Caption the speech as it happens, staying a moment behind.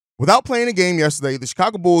Without playing a game yesterday, the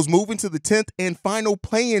Chicago Bulls move into the 10th and final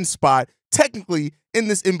play-in spot, technically, in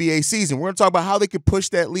this NBA season. We're going to talk about how they could push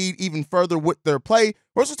that lead even further with their play.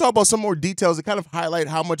 We're also talk about some more details that kind of highlight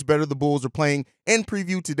how much better the Bulls are playing and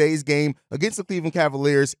preview today's game against the Cleveland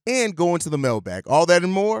Cavaliers and go into the mailbag. All that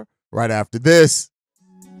and more right after this.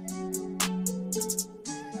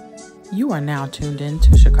 You are now tuned in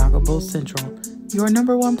to Chicago Bulls Central, your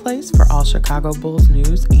number one place for all Chicago Bulls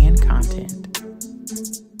news and content.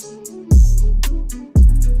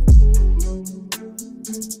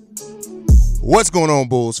 What's going on,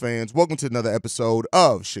 Bulls fans? Welcome to another episode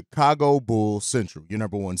of Chicago Bulls Central, your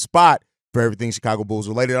number one spot for everything Chicago Bulls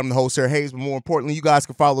related. I'm the host, Haize, but more importantly, you guys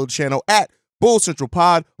can follow the channel at Bulls Central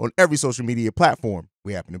Pod on every social media platform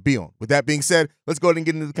we happen to be on. With that being said, let's go ahead and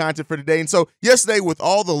get into the content for today. And so yesterday, with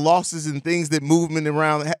all the losses and things that movement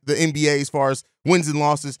around the NBA as far as wins and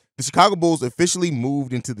losses, the Chicago Bulls officially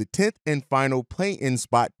moved into the 10th and final play-in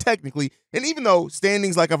spot technically. And even though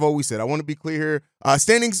standings, like I've always said, I want to be clear here,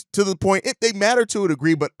 standings to the point, they matter to a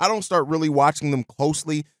degree, but I don't start really watching them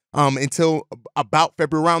closely until about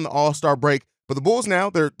February, around the All-Star break. But the Bulls now,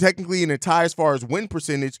 they're technically in a tie as far as win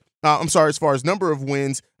percentage. As far as number of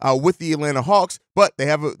wins with the Atlanta Hawks, but they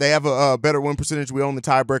have a better win percentage. We own the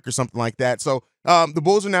tiebreaker, something like that. So the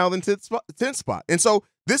Bulls are now in the 10th spot. And so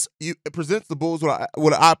this it presents the Bulls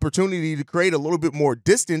with an opportunity to create a little bit more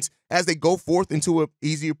distance as they go forth into an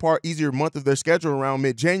easier month of their schedule around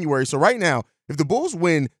mid-January. So right now, if the Bulls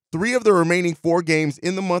win 3 of the remaining 4 games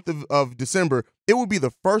in the month of December, it would be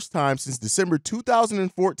the first time since December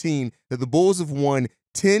 2014 that the Bulls have won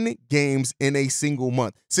 10 games in a single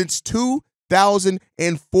month. Since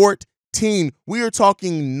 2014, we are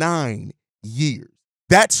talking 9 years.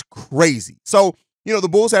 That's crazy. So, the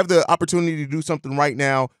Bulls have the opportunity to do something right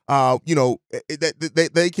now. They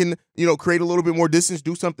can, create a little bit more distance,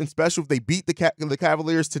 do something special if they beat the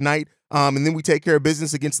Cavaliers tonight, and then we take care of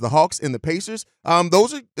business against the Hawks and the Pacers.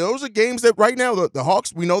 Those are games that right now the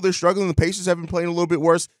Hawks, we know they're struggling. The Pacers have been playing a little bit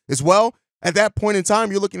worse as well. At that point in time,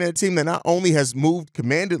 you're looking at a team that not only has moved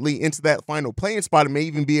commandedly into that final playing spot and may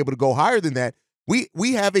even be able to go higher than that,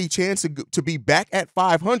 we have a chance to be back at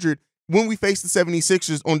 500 when we face the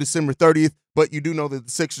 76ers on December 30th. But you do know that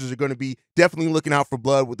the Sixers are going to be definitely looking out for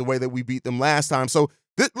blood with the way that we beat them last time. So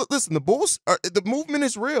listen, the Bulls, the movement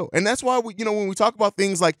is real. And that's why, when we talk about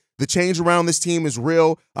things like the change around this team is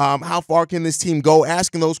real, how far can this team go,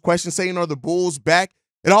 asking those questions, saying, are the Bulls back?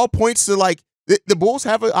 It all points to the Bulls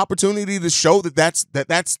have an opportunity to show that's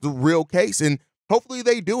the real case, and hopefully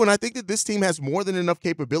they do. And I think that this team has more than enough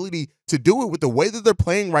capability to do it with the way that they're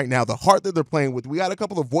playing right now, the heart that they're playing with. We got a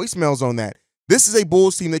couple of voicemails on that. This is a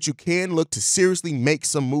Bulls team that you can look to seriously make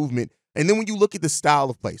some movement. And then when you look at the style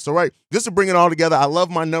of play, so just to bring it all together, I love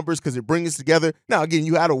my numbers because it brings us together. Now, again,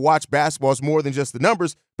 you had to watch basketball. It's more than just the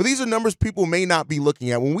numbers, but these are numbers people may not be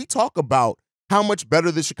looking at. When we talk about how much better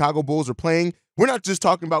the Chicago Bulls are playing, we're not just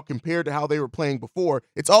talking about compared to how they were playing before.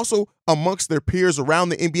 It's also amongst their peers around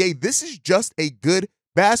the NBA. This is just a good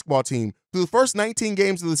basketball team. Through the first 19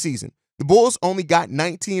 games of the season, the Bulls only got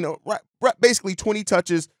basically 20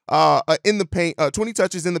 touches in the paint, 20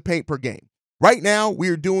 touches in the paint per game. Right now, we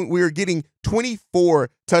are getting 24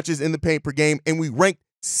 touches in the paint per game, and we ranked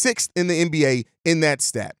 6th in the NBA in that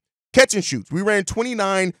stat. Catch and shoots. We ran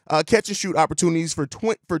 29 catch and shoot opportunities for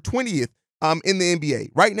 20th in the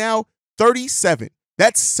NBA. Right now, 37.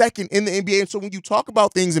 That's second in the NBA. And so when you talk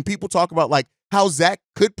about things and people talk about how Zach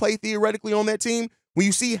could play theoretically on that team, when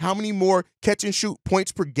you see how many more catch and shoot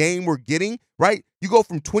points per game we're getting, right? You go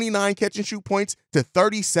from 29 catch and shoot points to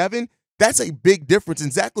 37. That's a big difference.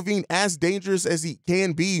 And Zach LaVine, as dangerous as he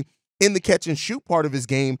can be in the catch and shoot part of his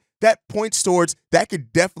game, that points towards that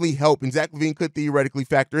could definitely help. And Zach LaVine could theoretically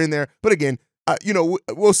factor in there. But again,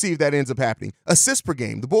 we'll see if that ends up happening. Assists per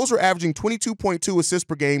game. The Bulls are averaging 22.2 assists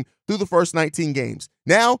per game through the first 19 games.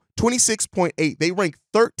 Now, 26.8. They rank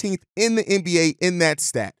 13th in the NBA in that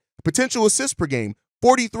stat. Potential assists per game,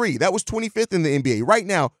 43. That was 25th in the NBA. Right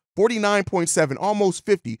now, 49.7, almost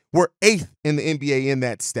 50. We're 8th in the NBA in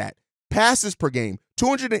that stat. Passes per game,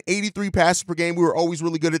 283 passes per game. We were always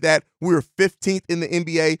really good at that. We were 15th in the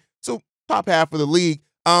NBA, so top half of the league.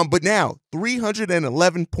 But now,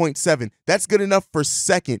 311.7. That's good enough for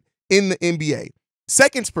second in the NBA.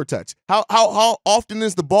 Seconds per touch. How often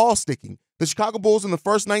is the ball sticking? The Chicago Bulls in the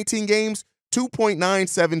first 19 games,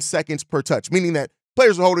 2.97 seconds per touch, meaning that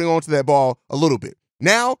players are holding on to that ball a little bit.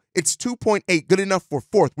 Now, it's 2.8, good enough for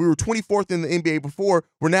 4th. We were 24th in the NBA before.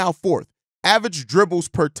 We're now 4th. Average dribbles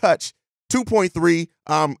per touch, 2.3.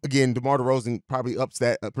 Again, DeMar DeRozan probably ups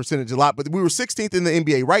that percentage a lot, but we were 16th in the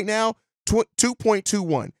NBA. Right now,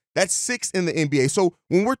 2.21. That's 6th in the NBA. So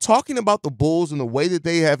when we're talking about the Bulls and the way that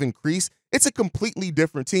they have increased, it's a completely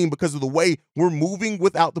different team because of the way we're moving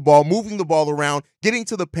without the ball, moving the ball around, getting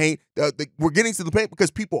to the paint. We're getting to the paint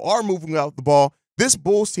because people are moving without the ball. This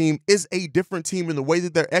Bulls team is a different team in the way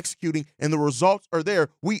that they're executing, and the results are there.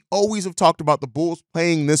 We always have talked about the Bulls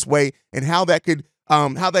playing this way and how that could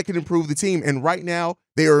improve the team. And right now,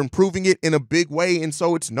 they are improving it in a big way, and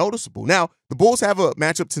so it's noticeable. Now, the Bulls have a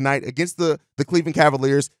matchup tonight against the Cleveland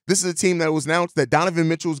Cavaliers. This is a team that was announced that Donovan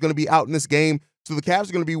Mitchell is going to be out in this game. So the Cavs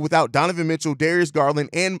are going to be without Donovan Mitchell, Darius Garland,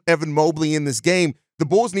 and Evan Mobley in this game. The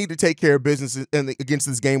Bulls need to take care of business against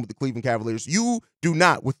this game with the Cleveland Cavaliers. You do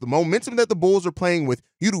not, with the momentum that the Bulls are playing with,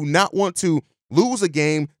 you do not want to lose a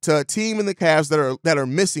game to a team in the Cavs that are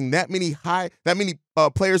missing that many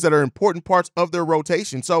players that are important parts of their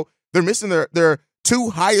rotation. So they're missing their 2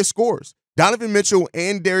 highest scorers. Donovan Mitchell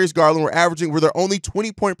and Darius Garland were their only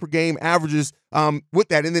 20-point per game averages with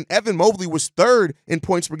that. And then Evan Mobley was 3rd in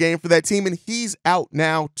points per game for that team, and he's out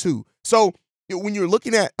now too. So when you're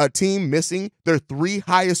looking at a team missing their 3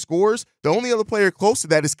 highest scorers, the only other player close to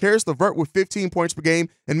that is Karis LeVert with 15 points per game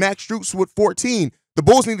and Max Strus with 14. The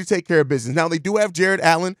Bulls need to take care of business. Now, they do have Jared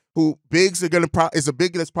Allen, who is a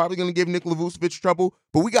big that's probably going to give Nikola Vucevic trouble,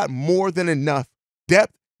 but we got more than enough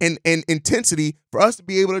depth and intensity for us to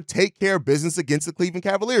be able to take care of business against the Cleveland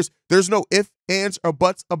Cavaliers. There's no ifs, ands, or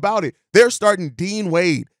buts about it. They're starting Dean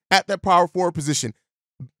Wade at that power forward position.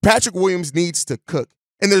 Patrick Williams needs to cook.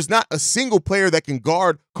 And there's not a single player that can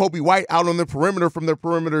guard Kobe White out on the perimeter from their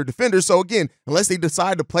perimeter defenders. So again, unless they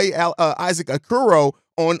decide to play Isaac Okoro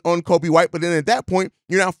on Kobe White, but then at that point,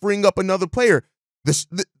 you're now freeing up another player. This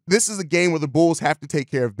is a game where the Bulls have to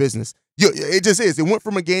take care of business. It just is. It went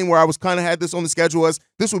from a game where I was kind of had this on the schedule as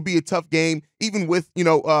this would be a tough game, even with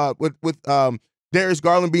Darius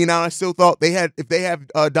Garland being out. I still thought if they have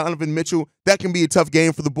Donovan Mitchell, that can be a tough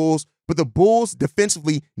game for the Bulls. But the Bulls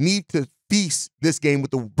defensively need to feast this game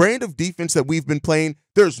with the brand of defense that we've been playing.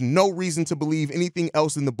 There's no reason to believe anything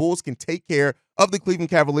else, and the Bulls can take care of the Cleveland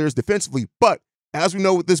Cavaliers defensively. But as we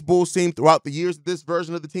know with this Bulls team throughout the years that this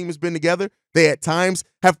version of the team has been together, they at times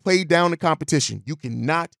have played down the competition. You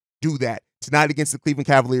cannot do that tonight against the Cleveland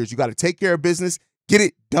Cavaliers. You got to take care of business, get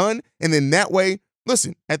it done, and then that way,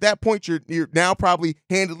 listen, at that point, you're now probably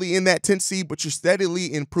handily in that 10th seed, but you're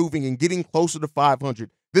steadily improving and getting closer to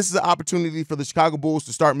 500. This is an opportunity for the Chicago Bulls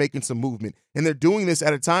to start making some movement, and they're doing this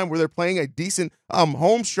at a time where they're playing a decent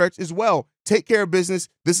home stretch as well. Take care of business.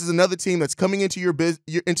 This is another team that's coming into your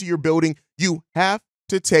building. You have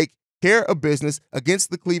to take care of business against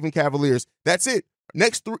the Cleveland Cavaliers. That's it.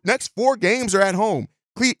 Next 4 games are at home.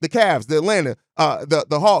 The Cavs, the Atlanta,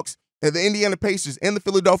 the Hawks, the Indiana Pacers, and the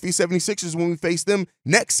Philadelphia 76ers when we face them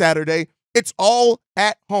next Saturday. It's all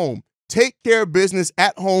at home. Take care of business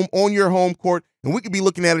at home on your home court, and we could be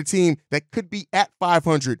looking at a team that could be at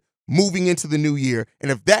 500 moving into the new year.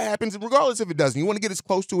 And if that happens, and regardless if it doesn't, you want to get as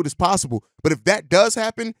close to it as possible. But if that does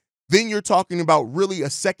happen, then you're talking about really a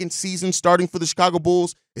second season starting for the Chicago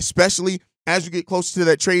Bulls, especially as you get closer to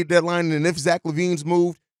that trade deadline. And if Zach LaVine's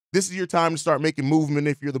moved, this is your time to start making movement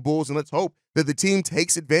if you're the Bulls, and let's hope that the team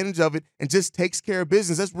takes advantage of it and just takes care of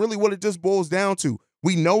business. That's really what it just boils down to.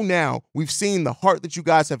 We know now, we've seen the heart that you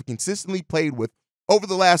guys have consistently played with over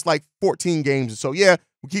the last 14 games. And so, yeah,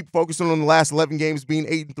 we keep focusing on the last 11 games being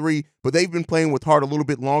 8-3, but they've been playing with heart a little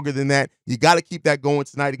bit longer than that. You got to keep that going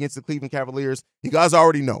tonight against the Cleveland Cavaliers. You guys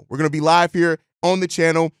already know. We're going to be live here on the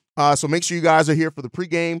channel. So make sure you guys are here for the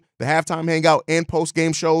pregame, the halftime hangout, and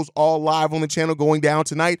postgame shows all live on the channel going down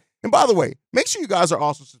tonight. And by the way, make sure you guys are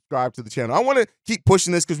also subscribed to the channel. I want to keep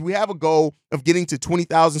pushing this because we have a goal of getting to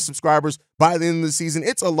 20,000 subscribers by the end of the season.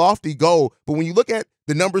 It's a lofty goal, but when you look at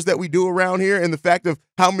the numbers that we do around here and the fact of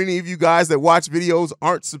how many of you guys that watch videos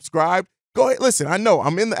aren't subscribed, go ahead. Listen, I know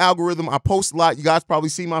I'm in the algorithm. I post a lot. You guys probably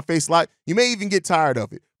see my face a lot. You may even get tired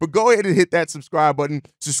of it, but go ahead and hit that subscribe button.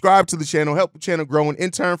 Subscribe to the channel. Help the channel grow. And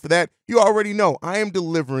in turn for that, you already know I am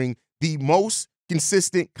delivering the most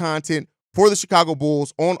consistent content for the Chicago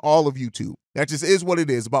Bulls on all of YouTube. That just is what it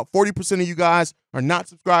is. About 40% of you guys are not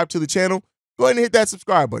subscribed to the channel. Go ahead and hit that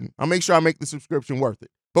subscribe button. I'll make sure I make the subscription worth it.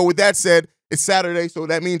 But with that said, it's Saturday, so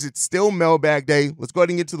that means it's still Mailbag Day. Let's go ahead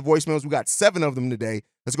and get to the voicemails. We got 7 of them today.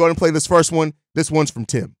 Let's go ahead and play this first one. This one's from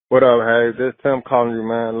Tim. What up, Haize? This Tim calling you,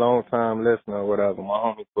 man. Long time listener or whatever. My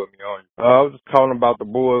homie put me on you. I was just calling about the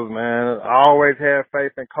Bulls, man. I always had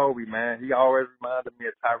faith in Kobe, man. He always reminded me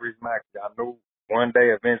of Tyrese Maxey. I knew one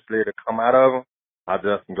day eventually to come out of him. I'm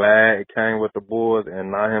just glad it came with the Bulls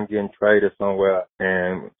and not him getting traded somewhere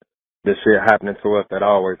and this shit happening to us that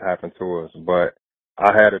always happened to us. But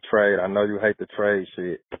I had a trade. I know you hate the trade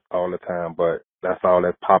shit all the time, but that's all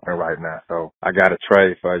that's popping right now. So I got a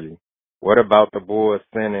trade for you. What about the Bulls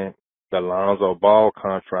sending the Lonzo Ball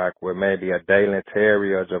contract with maybe a Dalen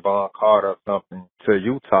Terry or Javon Carter or something to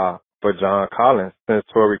Utah for John Collins, since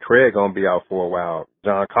Torrey Craig gonna be out for a while?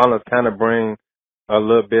 John Collins kind of bring a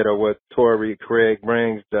little bit of what Torrey Craig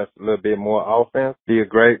brings, just a little bit more offense. Be a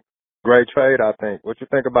great trade, I think. What you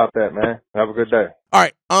think about that, man? Have a good day. All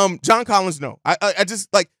right. John Collins, no. I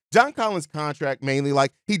just like John Collins' contract mainly,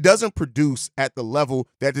 like he doesn't produce at the level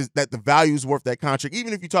that the value is worth that contract.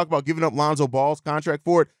 Even if you talk about giving up Lonzo Ball's contract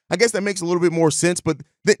for it, I guess that makes a little bit more sense. But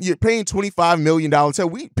you're paying $25 million. So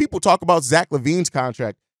people talk about Zach LaVine's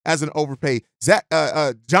contract as an overpay.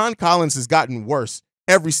 John Collins has gotten worse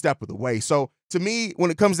every step of the way. So to me, when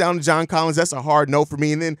it comes down to John Collins, that's a hard no for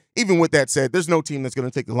me. And then even with that said, there's no team that's going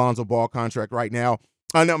to take the Lonzo Ball contract right now.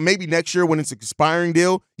 I know maybe next year when it's an expiring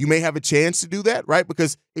deal, you may have a chance to do that, right?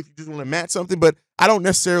 Because if you just want to match something, but I don't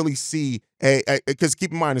necessarily see because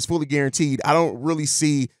keep in mind it's fully guaranteed. I don't really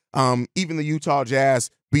see even the Utah Jazz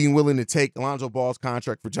being willing to take Lonzo Ball's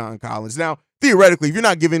contract for John Collins. Now, theoretically, if you're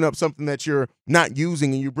not giving up something that you're not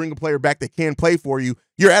using and you bring a player back that can play for you,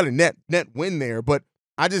 you're at a net win there. But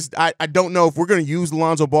I don't know if we're going to use the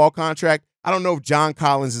Lonzo Ball contract. I don't know if John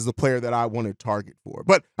Collins is the player that I want to target for,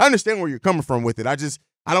 but I understand where you're coming from with it. I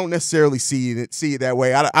don't necessarily see it that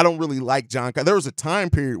way. I don't really like John. There was a time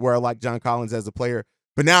period where I liked John Collins as a player,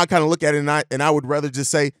 but now I kind of look at it and I would rather just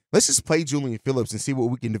say, let's just play Julian Phillips and see what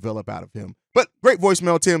we can develop out of him. But great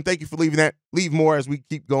voicemail, Tim. Thank you for leaving that. Leave more as we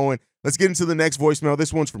keep going. Let's get into the next voicemail.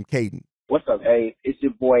 This one's from Caden. What's up, Haize? It's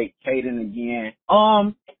your boy Caden again.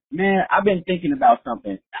 Man, I've been thinking about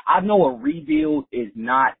something. I know a rebuild is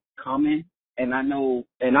not coming, and I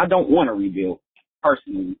don't want to rebuild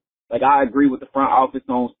personally. Like, I agree with the front office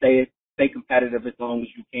on stay competitive as long as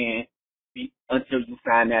you can until you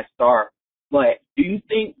find that star. But do you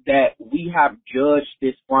think that we have judged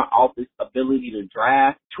this front office ability to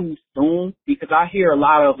draft too soon? Because I hear a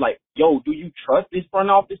lot of like, yo, do you trust this front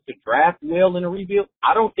office to draft well in a rebuild?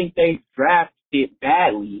 I don't think they drafted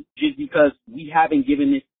badly just because we haven't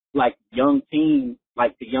given this like young team,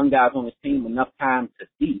 like the young guys on this team, enough time to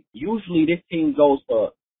see. Usually this team goes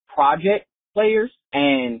for project players,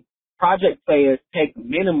 and project players take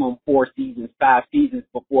minimum 4 seasons, 5 seasons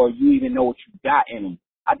before you even know what you got in them.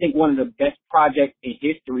 I think one of the best projects in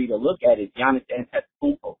history to look at is Giannis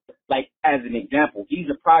Antetokounmpo. Like, as an example, he's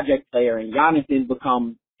a project player, and Giannis didn't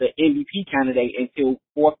become the MVP candidate until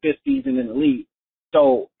 4th, 5th season in the league.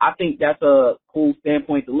 So I think that's a cool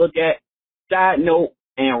standpoint to look at. Side note,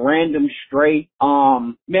 and random stray,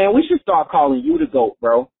 man, we should start calling you the GOAT,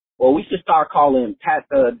 bro. Or we should start calling Pat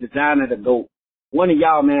the designer the GOAT. One of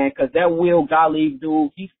y'all, man, because that Will Gottlieb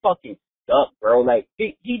dude, he's fucking stuck, bro. Like,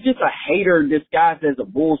 he just a hater disguised as a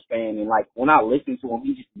Bulls fan. And, like, when I listen to him,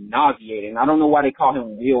 he's just nauseating. I don't know why they call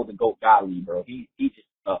him Will the GOAT Gottlieb, bro. He just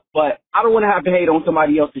stuck. But I don't want to have to hate on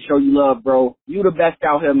somebody else to show you love, bro. You the best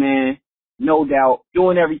out here, man. No doubt.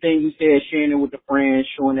 Doing everything you said, sharing it with the friends,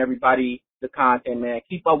 showing everybody the content, man.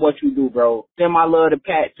 Keep up what you do, bro. Send my love to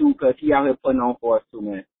Pat, too, because he out here putting on for us, too,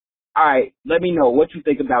 man. All right, let me know what you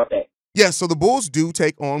think about that. Yeah, so the Bulls do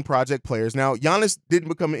take on project players. Now, Giannis didn't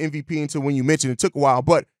become an MVP until when you mentioned it took a while,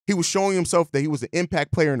 but he was showing himself that he was an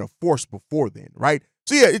impact player and a force before then, right?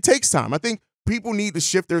 So, yeah, it takes time. I think people need to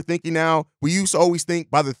shift their thinking now. We used to always think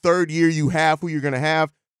by the 3rd year you have who you're going to have.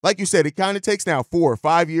 Like you said, it kind of takes now 4 or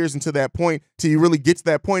 5 years until that point till you really get to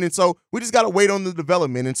that point. And so we just got to wait on the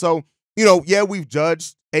development. And so, you know, yeah, we've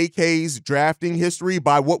judged AK's drafting history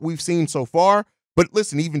by what we've seen so far. But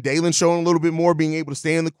listen, even Dalen showing a little bit more, being able to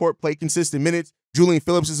stay in the court, play consistent minutes. Julian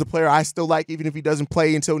Phillips is a player I still like, even if he doesn't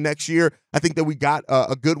play until next year. I think that we got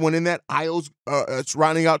a good one in that. Isles it's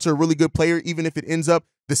rounding out to a really good player, even if it ends up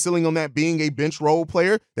the ceiling on that being a bench role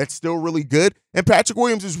player. That's still really good. And Patrick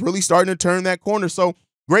Williams is really starting to turn that corner. So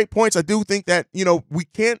great points. I do think that, you know, we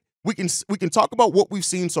can talk about what we've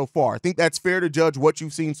seen so far. I think that's fair to judge what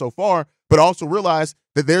you've seen so far, but also realize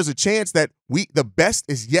that there's a chance that the best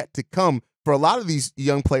is yet to come for a lot of these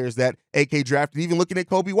young players that AK drafted. Even looking at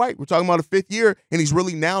Kobe White, we're talking about a 5th year, and he's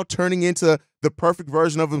really now turning into the perfect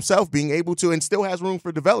version of himself, being able to, and still has room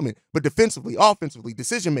for development, but defensively, offensively,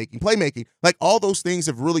 decision-making, playmaking, like all those things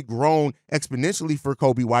have really grown exponentially for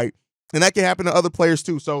Kobe White. And that can happen to other players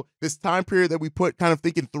too. So this time period that we put kind of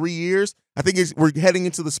thinking 3 years, I think we're heading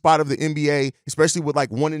into the spot of the NBA, especially with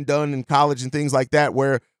like one and done in college and things like that,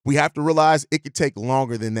 where we have to realize it could take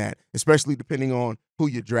longer than that, especially depending on who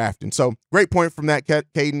you're drafting. So great point from that,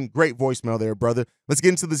 Caden. Great voicemail there, brother. Let's get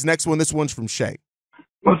into this next one. This one's from Shay.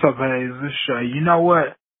 What's up, Haize? This is Shay. You know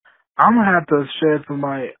what? I'm going to have to shed some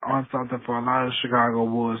light on something for a lot of Chicago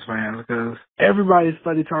Bulls fans because everybody's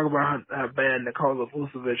study talking about how bad Nikola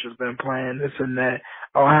Vucevic has been playing, this and that,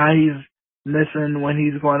 or how he's missing when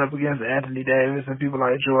he's going up against Anthony Davis and people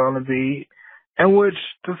like Joel Embiid, and which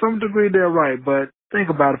to some degree they're right, but think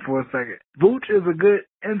about it for a second. Vooch is a good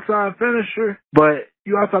inside finisher, but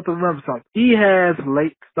you also have to remember something. He has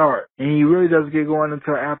late start, and he really doesn't get going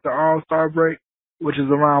until after All-Star break, which is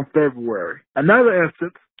around February. Another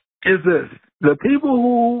instance is this. The people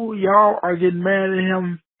who y'all are getting mad at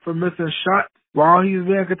him for missing shots while he's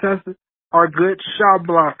being contested are good shot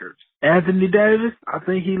blockers. Anthony Davis, I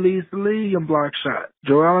think he leads the league in block shots.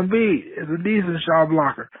 Joel Embiid is a decent shot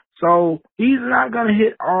blocker. So he's not going to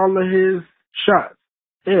hit all of his shots.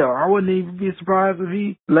 Hell, I wouldn't even be surprised if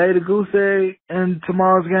he laid a goose egg in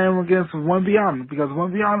tomorrow's game against Wembyana, because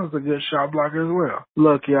Wembyana's a good shot blocker as well.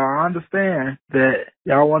 Look, y'all, I understand that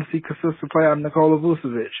y'all want to see consistent play out of Nikola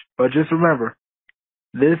Vucevic, but just remember,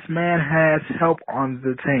 this man has help on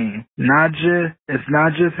the team. It's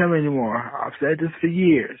not just him anymore. I've said this for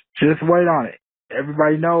years. Just wait on it.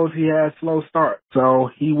 Everybody knows he has slow start, so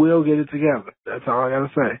he will get it together. That's all I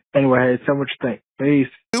gotta say. Anyway, hey, tell me what you think.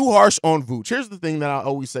 Peace. Too harsh on Vooch. Here's the thing that I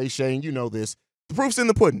always say, Shane, you know this. The proof's in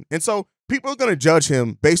the pudding. And so people are going to judge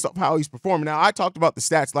him based off how he's performing. Now, I talked about the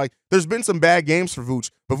stats. Like, there's been some bad games for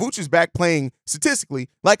Vooch, but Vooch is back playing statistically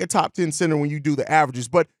like a top 10 center when you do the averages.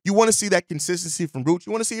 But you want to see that consistency from Vooch.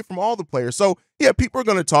 You want to see it from all the players. So, yeah, people are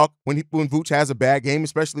going to talk when Vooch has a bad game,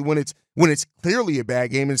 especially when it's clearly a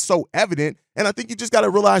bad game and it's so evident. And I think you just got to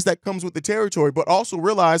realize that comes with the territory, but also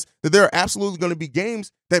realize that there are absolutely going to be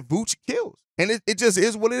games that Vooch kills. And it just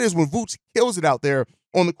is what it is when Vooch kills it out there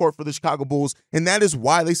on the court for the Chicago Bulls. And that is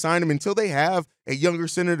why they signed him until they have a younger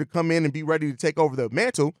center to come in and be ready to take over the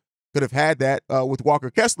mantle. Could have had that with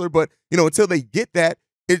Walker Kessler, but, until they get that,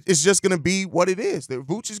 it's just going to be what it is. That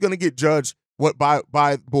Vooch is going to get judged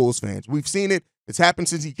by Bulls fans. We've seen it. It's happened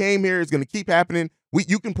since he came here. It's going to keep happening.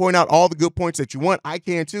 You can point out all the good points that you want. I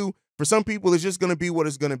can too. For some people, it's just going to be what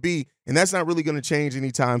it's going to be, and that's not really going to change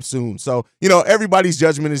anytime soon. So, everybody's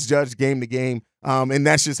judgment is judged game to game, and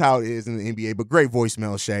that's just how it is in the NBA. But great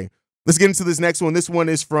voicemail, Shay. Let's get into this next one. This one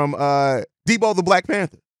is from Debo the Black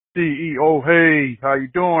Panther. CEO, hey, how you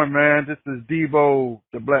doing, man? This is Debo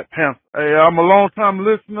the Black Panther. Hey, I'm a long-time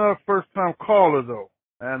listener, first-time caller, though.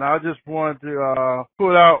 And I just wanted to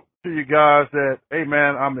put out to you guys that, hey,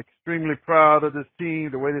 man, I'm extremely proud of this team,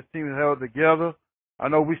 the way this team is held together. I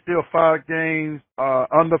know we still 5 games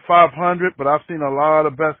under 500, but I've seen a lot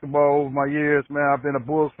of basketball over my years, man. I've been a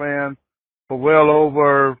Bulls fan for well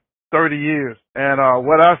over 30 years. And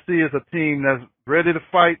what I see is a team that's ready to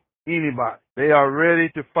fight anybody. They are ready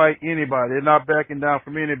to fight anybody. They're not backing down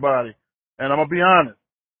from anybody. And I'm going to be honest,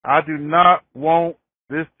 I do not want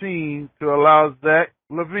this team to allow Zach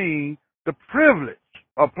LaVine the privilege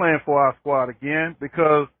of playing for our squad again,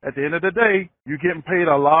 because at the end of the day, you're getting paid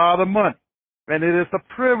a lot of money. And it is a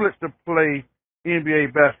privilege to play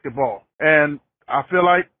NBA basketball. And I feel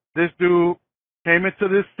like this dude came into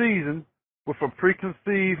this season with a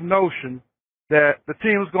preconceived notion that the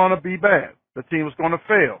team was going to be bad. The team was going to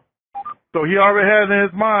fail. So he already had in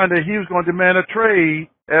his mind that he was going to demand a trade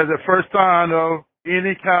as a first sign of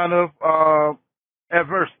any kind of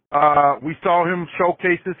adversity. We saw him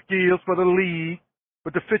showcase his skills for the league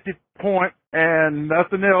with the 50-point and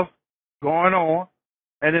nothing else going on.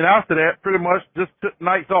 And then after that, pretty much just took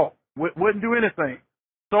nights off. Wouldn't do anything.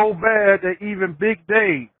 So bad that even Big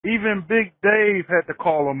Dave had to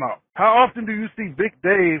call him out. How often do you see Big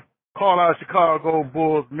Dave call out Chicago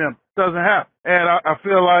Bulls members? Doesn't happen. And I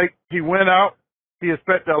feel like he went out. He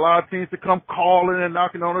expected a lot of teams to come calling and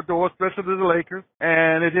knocking on the door, especially the Lakers.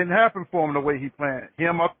 And it didn't happen for him the way he planned.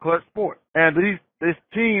 Him up Clutch Sports. And this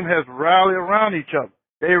team has rallied around each other.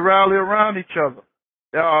 They rally around each other.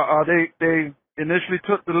 They initially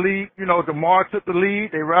took the lead. DeMar took the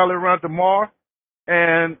lead. They rallied around DeMar.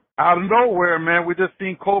 And out of nowhere, man, we just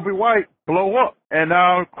seen Kobe White blow up. And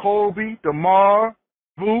now Kobe, DeMar,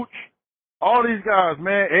 Vooch, all these guys,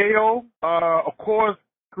 man, Ayo, of course,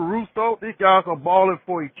 Caruso, these guys are balling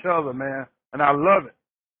for each other, man. And I love it.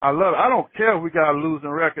 I don't care if we got a losing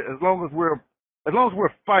record as long as we're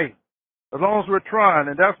fighting, as long as we're trying.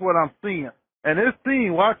 And that's what I'm seeing. And this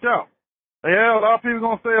team, watch out. Yeah, a lot of people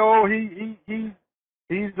gonna say, "Oh,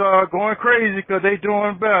 he's going crazy because they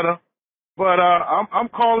doing better." But I'm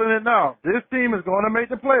calling it now. This team is going to make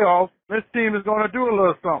the playoffs. This team is going to do a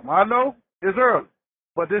little something. I know it's early,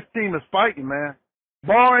 but this team is fighting, man.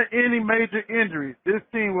 Barring any major injuries, this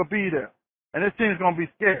team will be there, and this team is going to be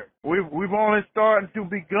scared. We've only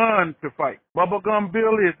begun to fight. Bubblegum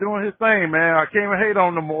Billy is doing his thing, man. I can't even hate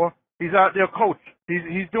on him no more. He's out there coaching.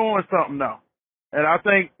 He's doing something now. And I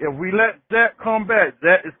think if we let Zach come back,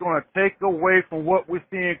 that is going to take away from what we're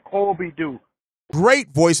seeing Kobe do.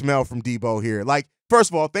 Great voicemail from Debo here. Like, first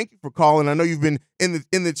of all, thank you for calling. I know you've been in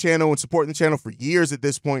the channel and supporting the channel for years at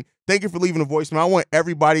this point. Thank you for leaving a voicemail. I want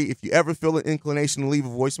everybody, if you ever feel an inclination to leave a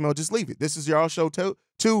voicemail, just leave it. This is your show too.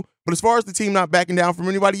 But as far as the team not backing down from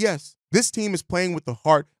anybody, yes, this team is playing with the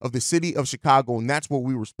heart of the city of Chicago, and that's what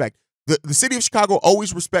we respect. The city of Chicago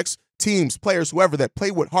always respects teams, players, whoever, that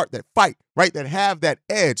play with heart, that fight, right, that have that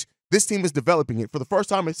edge. This team is developing it. For the first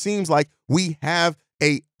time, it seems like we have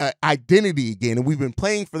a identity again, and we've been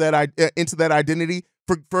playing for that into that identity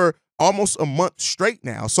for almost a month straight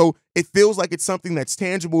now. So it feels like it's something that's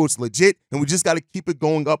tangible, it's legit, and we just got to keep it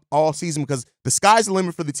going up all season because the sky's the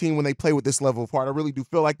limit for the team when they play with this level of heart. I really do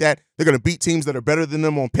feel like that. They're going to beat teams that are better than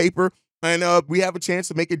them on paper, and we have a chance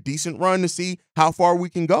to make a decent run to see how far we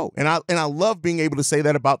can go. And I love being able to say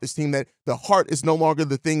that about this team, that the heart is no longer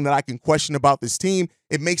the thing that I can question about this team.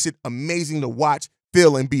 It makes it amazing to watch,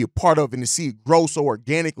 feel, and be a part of, and to see it grow so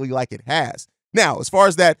organically like it has. Now, as far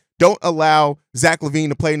as that, don't allow Zach LaVine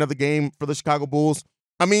to play another game for the Chicago Bulls.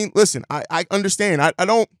 I mean, listen, I understand.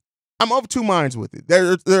 I'm of two minds with it.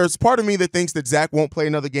 There's part of me that thinks that Zach won't play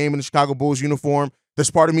another game in the Chicago Bulls uniform.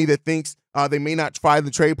 There's part of me that thinks they may not find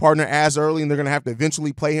the trade partner as early, and they're going to have to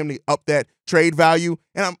eventually play him to up that trade value.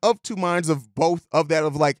 And I'm of two minds of both of that,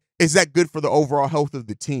 of like, is that good for the overall health of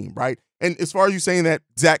the team, right? And as far as you saying that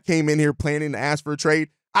Zach came in here planning to ask for a trade,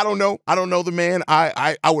 I don't know. I don't know the man.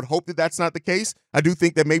 I would hope that that's not the case. I do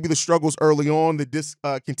think that maybe the struggles early on, the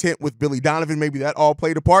discontent with Billy Donovan, maybe that all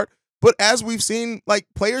played a part. But as we've seen, like,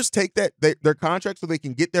 players take that their contract so they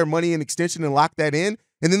can get their money in extension and lock that in,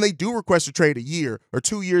 and then they do request a trade a year or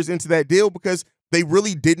 2 years into that deal because they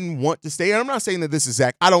really didn't want to stay. And I'm not saying that this is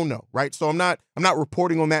Zach. I don't know, right? So I'm not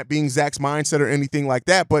reporting on that being Zach's mindset or anything like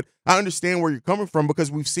that. But I understand where you're coming from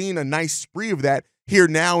because we've seen a nice spree of that here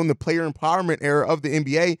now in the player empowerment era of the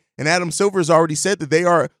NBA. And Adam Silver has already said that they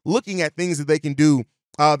are looking at things that they can do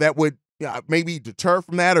that would maybe deter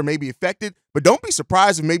from that or maybe affect it. But don't be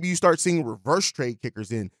surprised if maybe you start seeing reverse trade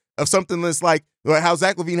kickers in of something that's like how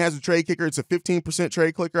Zach LaVine has a trade kicker. It's a 15%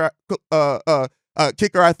 trade kicker.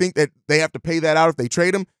 Kicker, I think that they have to pay that out if they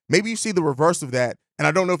trade him. Maybe you see the reverse of that. And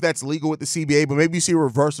I don't know if that's legal with the CBA, but maybe you see a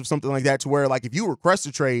reverse of something like that to where, like, if you request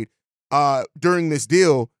a trade during this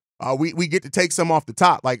deal, we get to take some off the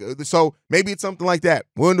top. Like, so maybe it's something like that.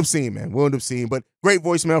 We'll end up seeing, man. We'll end up seeing. But great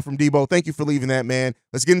voicemail from Debo. Thank you for leaving that, man.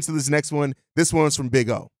 Let's get into this next one. This one's from Big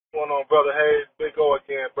O. What's going on, brother Haize? Big O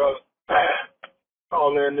again, brother.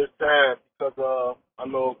 Calling in this time because I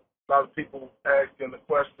know a lot of people asking the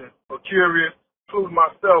question. But curious, including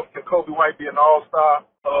myself, can Kobe White be an all-star?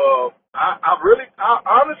 I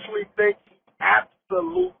honestly think he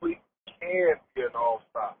absolutely can be an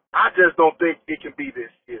all-star. I just don't think it can be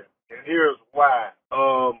this year. And here's why.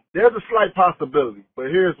 There's a slight possibility, but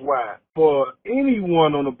here's why. For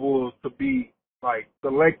anyone on the Bulls to be, like,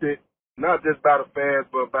 selected, not just by the fans,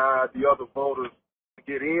 but by the other voters to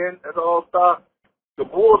get in as an all-star, the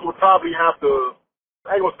Bulls would probably have to,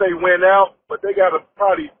 I ain't going to say win out, but they got to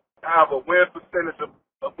probably have a win percentage of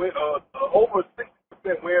over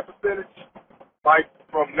 60% win percentage, like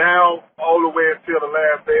from now all the way until the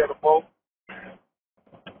last day of the vote.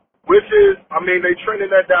 Which is, I mean, they trend in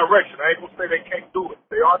that direction. I ain't gonna say they can't do it.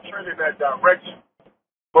 They are trending that direction.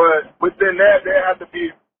 But within that, there has to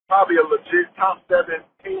be probably a legit top 7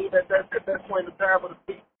 team at that point in time of the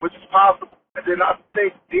season, which is possible. And then I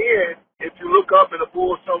think then, if you look up and the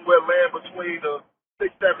Bulls somewhere land between the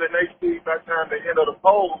 6, 7, and 8 seed by the time they enter the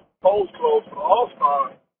polls close for the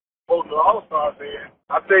All-Stars, voting the All-Stars in,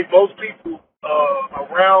 I think most people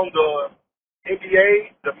around the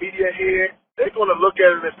NBA, the media heads, they're going to look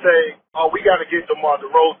at it and say, oh, we got to get DeMar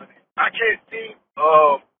DeRozan in. I can't see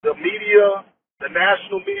the media, the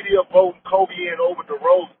national media, voting Kobe in over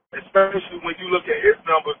DeRozan, especially when you look at his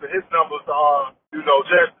numbers, and his numbers are, just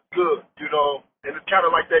as good, and it's kind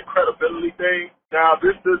of like that credibility thing. Now,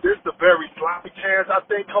 this is a very sloppy chance I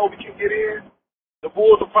think Kobe can get in. The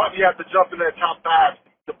Bulls will probably have to jump in that top 5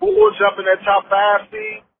 seed. The Bulls jump in that top 5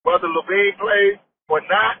 seed, whether LaVine plays or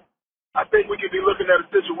not, I think we could be looking at a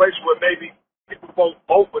situation where maybe people vote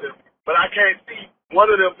both of them. But I can't see one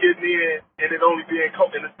of them getting in and it only being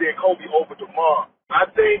Kobe, and it's being Kobe over DeMar. I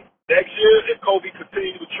think next year, if Kobe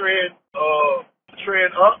continues to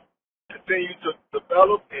trend up, continue to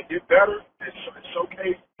develop and get better and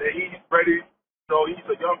showcase that he's ready, so he's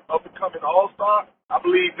a young up-and-coming all-star, I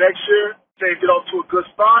believe next year, say get off to a good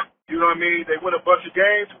start, you know what I mean? They win a bunch of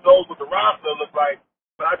games, who knows what the roster will look like.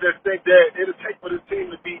 But I just think that it'll take for this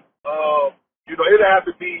team to be, it'll have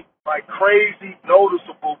to be like crazy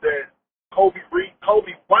noticeable that Kobe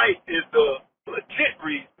White is the legit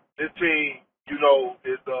reason this team,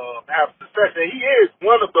 is having success. And he is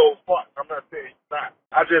one of those parts. I'm not saying he's not.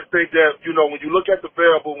 I just think that, when you look at the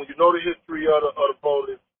variable, when you know the history of the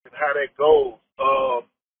voters and how that goes,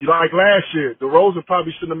 like last year, DeRozan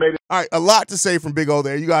probably shouldn't have made it. All right, a lot to say from Big O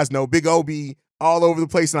there. You guys know Big O be all over the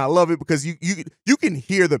place, and I love it because you can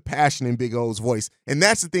hear the passion in Big O's voice, and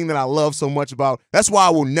that's the thing that I love so much about. That's why I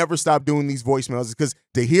will never stop doing these voicemails, is because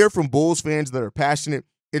to hear from Bulls fans that are passionate,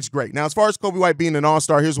 it's great. Now, as far as Kobe White being an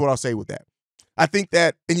all-star, here's what I'll say with that. I think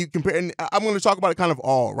that, and you compare, and I'm going to talk about it kind of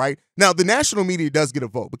all, right? Now, the national media does get a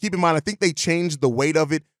vote, but keep in mind, I think they changed the weight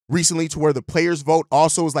of it recently to where the players' vote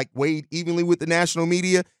also is like weighed evenly with the national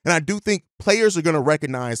media. And I do think players are going to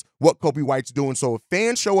recognize what Kobe White's doing. So if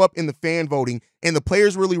fans show up in the fan voting and the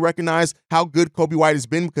players really recognize how good Kobe White has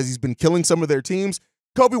been because he's been killing some of their teams,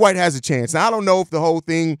 Kobe White has a chance. Now, I don't know if the whole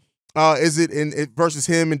thing is it versus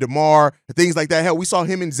him and DeMar and things like that. Hell, we saw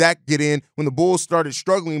him and Zach get in when the Bulls started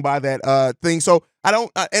struggling by that thing. So I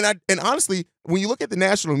don't and honestly, when you look at the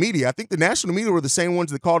national media, I think the national media were the same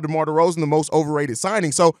ones that called DeMar DeRozan the most overrated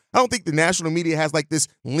signing. So I don't think the national media has like this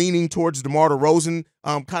leaning towards DeMar DeRozan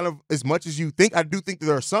kind of as much as you think. I do think that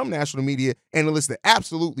there are some national media analysts that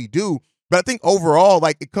absolutely do. But I think overall,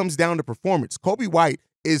 like, it comes down to performance. Kobe White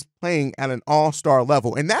is playing at an all-star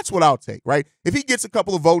level, and that's what I'll take, right? If he gets a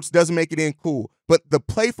couple of votes, doesn't make it in, cool. But the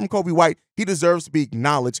play from Kobe White, he deserves to be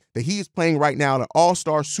acknowledged that he is playing right now at an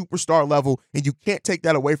all-star, superstar level, and you can't take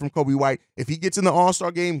that away from Kobe White. If he gets in the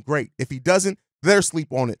all-star game, great. If he doesn't, they're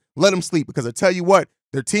sleep on it. Let him sleep, because I tell you what,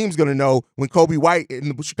 their team's going to know when Kobe White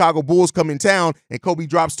and the Chicago Bulls come in town and Kobe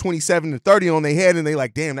drops 27 to 30 on their head, and they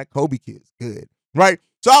like, damn, that Kobe kid's good, right?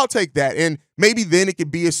 So I'll take that, and maybe then it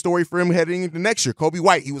could be a story for him heading into next year. Kobe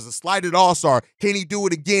White, he was a slighted all-star. Can he do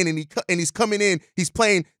it again? And he's coming in, he's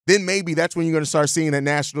playing. Then maybe that's when you're going to start seeing that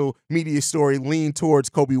national media story lean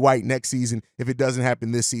towards Kobe White next season if it doesn't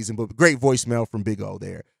happen this season. But great voicemail from Big O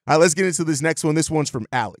there. All right, let's get into this next one. This one's from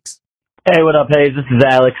Alex. Hey, what up, Haize? This is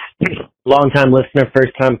Alex, longtime listener,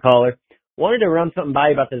 first-time caller. Wanted to run something by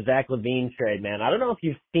you about the Zach LaVine trade, man. I don't know if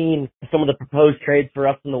you've seen some of the proposed trades for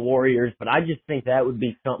us and the Warriors, but I just think that would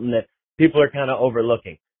be something that people are kind of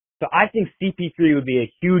overlooking. So I think CP3 would be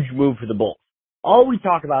a huge move for the Bulls. All we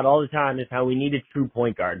talk about all the time is how we need a true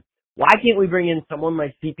point guard. Why can't we bring in someone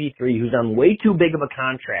like CP3 who's on way too big of a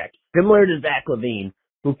contract, similar to Zach LaVine,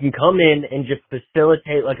 who can come in and just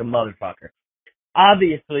facilitate like a motherfucker?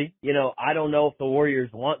 Obviously, I don't know if the Warriors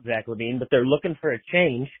want Zach LaVine, but they're looking for a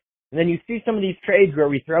change. And then you see some of these trades where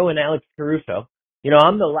we throw in Alex Caruso.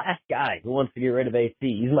 I'm the last guy who wants to get rid of AC.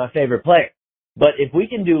 He's my favorite player. But if we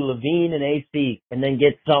can do LaVine and AC and then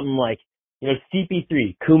get something like,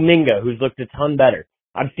 CP3, Kuminga, who's looked a ton better.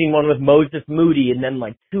 I've seen one with Moses Moody and then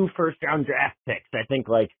like 2 first-round draft picks. I think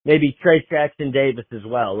like maybe Trace Jackson Davis as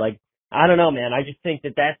well. Like, I don't know, man. I just think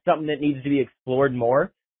that that's something that needs to be explored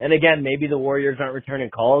more. And again, maybe the Warriors aren't returning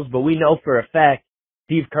calls, but we know for a fact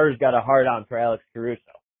Steve Kerr's got a hard-on for Alex Caruso.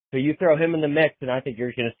 So you throw him in the mix, and I think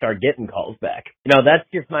you're going to start getting calls back. That's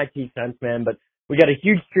just my 2 cents, man. But we got a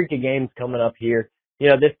huge streak of games coming up here.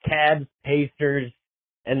 This Cavs, Pacers,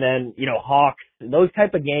 and then, Hawks. Those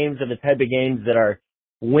type of games are the type of games that are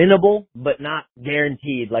winnable, but not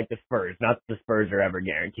guaranteed like the Spurs. Not that the Spurs are ever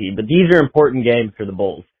guaranteed. But these are important games for the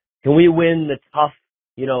Bulls. Can we win the tough,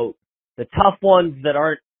 the tough ones that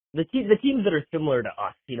aren't, the teams that are similar to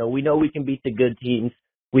us? We know we can beat the good teams.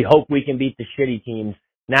 We hope we can beat the shitty teams.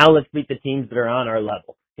 Now let's beat the teams that are on our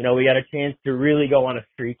level. We got a chance to really go on a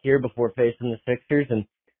streak here before facing the Sixers. And,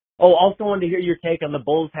 also wanted to hear your take on the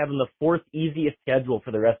Bulls having the 4th easiest schedule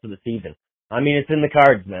for the rest of the season. I mean, it's in the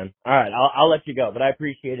cards, man. All right, I'll let you go, but I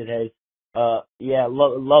appreciate it, Haize. Love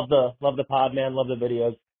the pod, man. Love the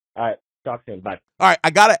videos. All right, talk soon. Bye. All right,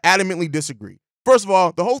 I got to adamantly disagree. First of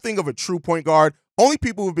all, the whole thing of a true point guard, only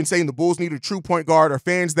people who've been saying the Bulls need a true point guard are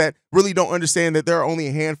fans that really don't understand that there are only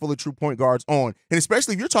a handful of true point guards on. And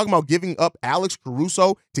especially if you're talking about giving up Alex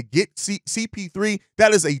Caruso to get CP3,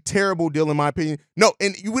 that is a terrible deal in my opinion. No,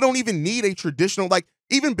 and we don't even need a traditional, like,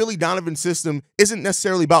 even Billy Donovan's system isn't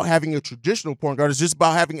necessarily about having a traditional point guard. It's just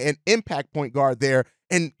about having an impact point guard there.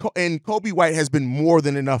 And Kobe White has been more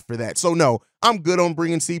than enough for that. So, no, I'm good on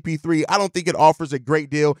bringing CP3. I don't think it offers a great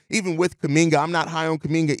deal. Even with Kuminga, I'm not high on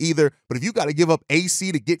Kuminga either. But if you got to give up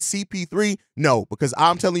AC to get CP3, no. Because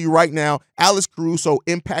I'm telling you right now, Alex Caruso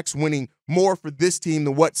impacts winning more for this team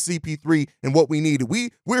than what CP3 and what we needed.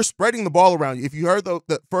 We're spreading the ball around. If you heard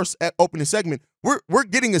the first opening segment, we're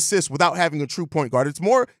getting assists without having a true point guard.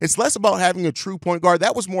 It's less about having a true point guard.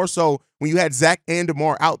 That was more so when you had Zach and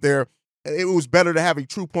DeMar out there it was better to have a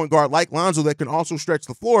true point guard like Lonzo that can also stretch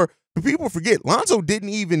the floor. But people forget, Lonzo didn't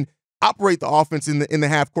even operate the offense in the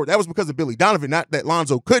half court. That was because of Billy Donovan. Not that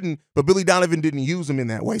Lonzo couldn't, but Billy Donovan didn't use him in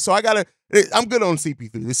that way. So I'm good on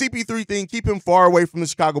CP3. The CP3 thing, keep him far away from the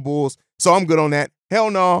Chicago Bulls. So I'm good on that. Hell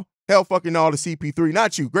no. Hell fucking no to CP3.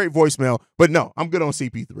 Not you. Great voicemail. But no, I'm good on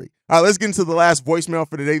CP3. All right, let's get into the last voicemail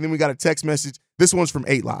for today. Then we got a text message. This one's from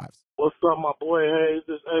 8 Lives. What's up, my boy Haize?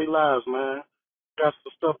 This 8 Lives, man. Got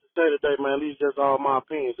some stuff to say today, man. These just all my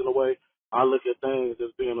opinions in the way I look at things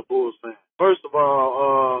as being a Bulls fan. First of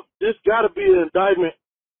all, this got to be an indictment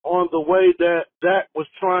on the way that Zach was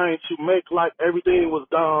trying to make like everything was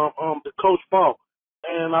the coach's fault.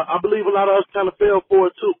 And I believe a lot of us kind of fell for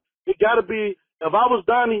it, too. It got to be, if I was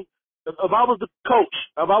Donnie, if I was the coach,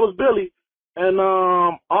 if I was Billy, and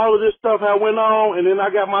all of this stuff had went on, and then I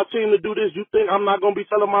got my team to do this, you think I'm not going to be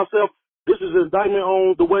telling myself this is an indictment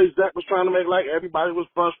on the way Zach was trying to make like everybody was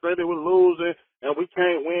frustrated with losing, and we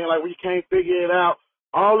can't win, like we can't figure it out.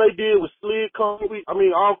 All they did was slid Kobe.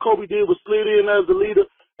 All Kobe did was slid in as the leader,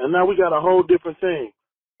 and now we got a whole different team.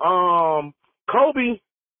 Kobe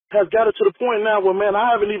has got it to the point now where, man, I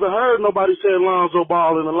haven't even heard nobody say Lonzo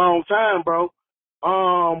Ball in a long time, bro.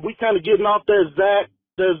 We kind of getting off that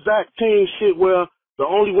Zach team shit where the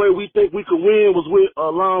only way we think we could win was with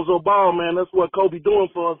Lonzo Ball, man. That's what Kobe doing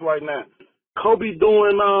for us right now. Kobe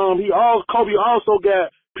doing, Kobe also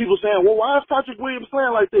got people saying, well, why is Patrick Williams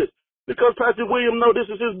playing like this? Because Patrick Williams know this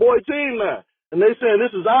is his boy team now. And they saying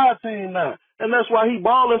this is our team now. And that's why he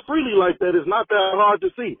balling freely like that. It's not that hard to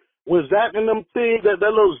see. When Zach and them teams, that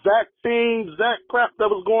little Zach team, Zach crap that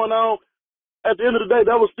was going on, at the end of the day,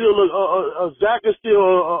 that was still Zach is still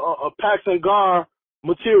a Paxson Gar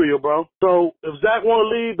material, bro. So if Zach want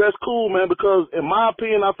to leave, that's cool, man, because in my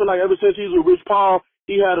opinion, I feel like ever since he's with Rich Paul,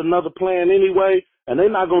 he had another plan anyway, and they're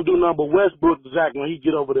not going to do nothing but Westbrook Zach when he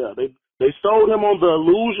get over there. They sold him on the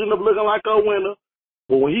illusion of looking like a winner,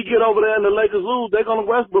 but when he get over there and the Lakers lose, they're going to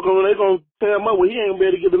Westbrook him, and they're going to tear him up when he ain't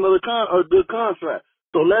ready to get another good contract.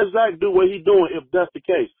 So let Zach do what he's doing if that's the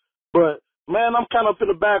case. But, man, I'm kind of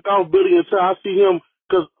finna back off Billy until I see him,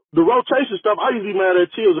 because the rotation stuff, I usually be mad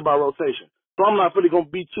at Teals about rotation. So I'm not really going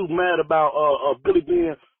to be too mad about Billy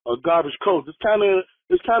being a garbage coach. It's kind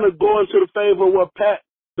of going to the favor of what Pat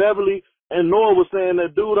Beverly and Noah was saying,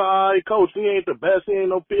 that dude, all right, coach, he ain't the best, he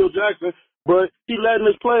ain't no Phil Jackson, but he letting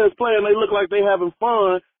his players play, and they look like they having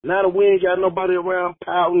fun. Now that we ain't got nobody around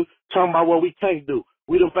pouting, talking about what we can't do.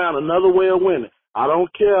 We done found another way of winning. I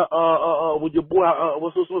don't care with your boy,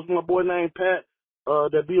 what's my boy named Pat,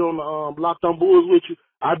 that be on Locked on Bulls with you.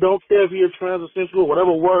 I don't care if he is transcendental,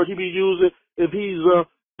 whatever word he be using. If he's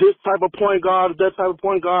this type of point guard, that type of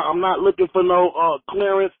point guard, I'm not looking for no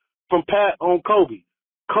clearance from Pat on Kobe.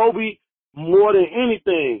 Kobe, more than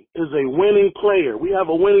anything, is a winning player. We have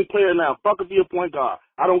a winning player now. Fuck if he a point guard.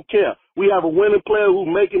 I don't care. We have a winning player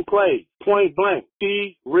who's making plays, point blank.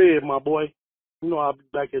 Red, my boy. You know I'll be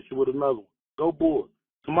back at you with another one. Go Bulls.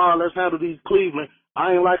 Tomorrow, let's handle these Cleveland.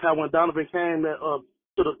 I ain't like how when Donovan came to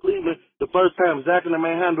the Cleveland the first time, Zach and the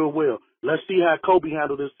man handled it well. Let's see how Kobe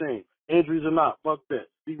handled this team. Injuries or not, fuck that.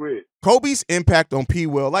 Be red. Kobe's impact on P.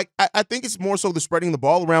 Will, like I think it's more so the spreading the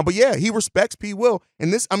ball around, but yeah, he respects P. Will,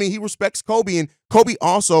 and he respects Kobe, and Kobe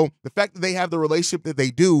also, the fact that they have the relationship that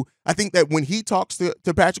they do, I think that when he talks to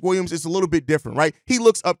Patrick Williams, it's a little bit different, right? He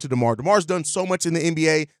looks up to DeMar. DeMar's done so much in the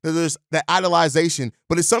NBA that there's that idolization,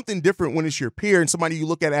 but it's something different when it's your peer and somebody you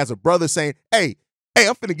look at as a brother saying, hey,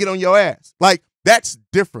 I'm finna get on your ass. Like, that's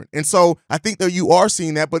different. And so I think that you are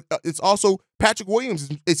seeing that, but it's also Patrick Williams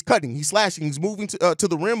is cutting, he's slashing, he's moving to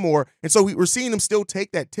the rim more. And so we're seeing him still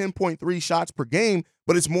take that 10.3 shots per game,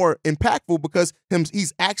 but it's more impactful because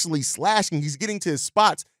he's actually slashing, he's getting to his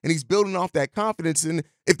spots, and he's building off that confidence. And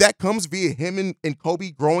if that comes via him and Kobe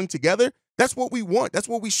growing together, that's what we want. That's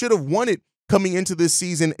what we should have wanted coming into this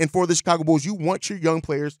season. And for the Chicago Bulls, you want your young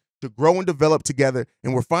players to grow and develop together,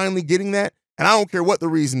 and we're finally getting that. And I don't care what the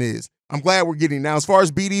reason is. I'm glad we're getting it. Now, as far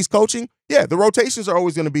as BD's coaching, yeah, the rotations are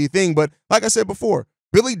always going to be a thing. But like I said before,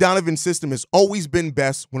 Billy Donovan's system has always been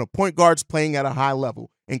best when a point guard's playing at a high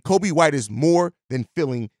level. And Kobe White is more than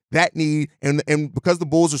filling that need. And because the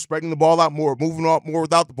Bulls are spreading the ball out more, moving out more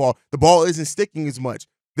without the ball isn't sticking as much.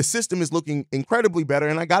 The system is looking incredibly better,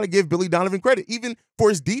 and I got to give Billy Donovan credit, even for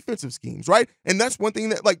his defensive schemes, right? And that's one thing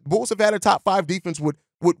that, like, Bulls have had a top 5 defense with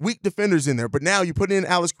weak defenders in there, but now you put in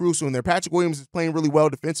Alex Caruso in there. Patrick Williams is playing really well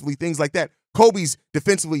defensively, things like that. Kobe's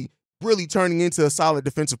defensively really turning into a solid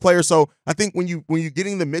defensive player. So I think when you're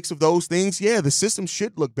getting the mix of those things, yeah, the system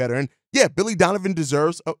should look better. And yeah, Billy Donovan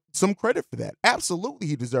deserves some credit for that. Absolutely,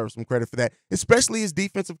 he deserves some credit for that, especially his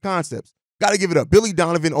defensive concepts. Got to give it up. Billy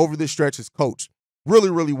Donovan over this stretch has coached really,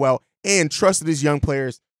 really well and trusted his young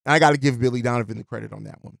players. And I got to give Billy Donovan the credit on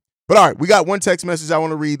that one. But all right, we got one text message I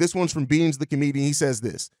want to read. This one's from Beans the comedian. He says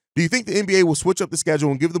this: do you think the NBA will switch up the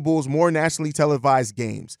schedule and give the Bulls more nationally televised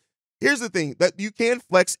games? Here's the thing, that you can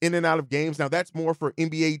flex in and out of games. Now, that's more for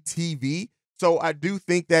NBA TV. So I do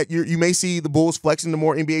think that you may see the Bulls flexing to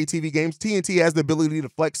more NBA TV games. TNT has the ability to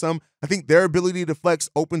flex some. I think their ability to flex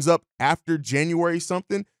opens up after January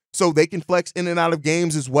something, so they can flex in and out of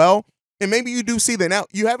games as well. And maybe you do see that. Now,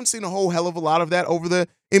 you haven't seen a whole hell of a lot of that over the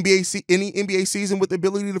any NBA season with the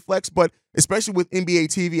ability to flex, but especially with NBA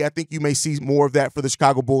TV, I think you may see more of that for the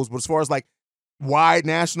Chicago Bulls. But as far as like wide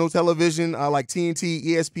national television, like TNT,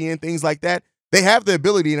 ESPN, things like that, they have the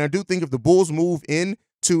ability. And I do think if the Bulls move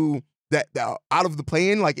into that out of the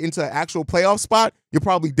play-in, like into an actual playoff spot, you'll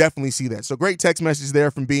probably definitely see that. So great text message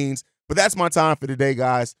there from Beans. But that's my time for today,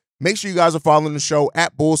 guys. Make sure you guys are following the show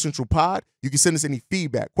at Bull Central Pod. You can send us any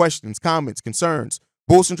feedback, questions, comments, concerns,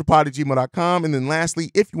 bullcentralpod@gmail.com. And then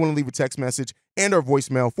lastly, if you want to leave a text message and or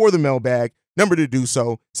voicemail for the mailbag, number to do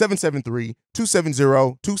so,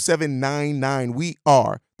 773-270-2799. We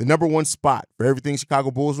are the #1 spot for everything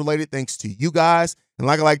Chicago Bulls related, thanks to you guys. And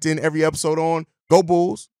like I like to end every episode on, go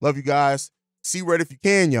Bulls. Love you guys. See red if you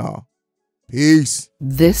can, y'all. Peace.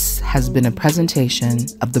 This has been a presentation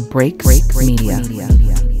of the Break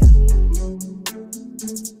Media.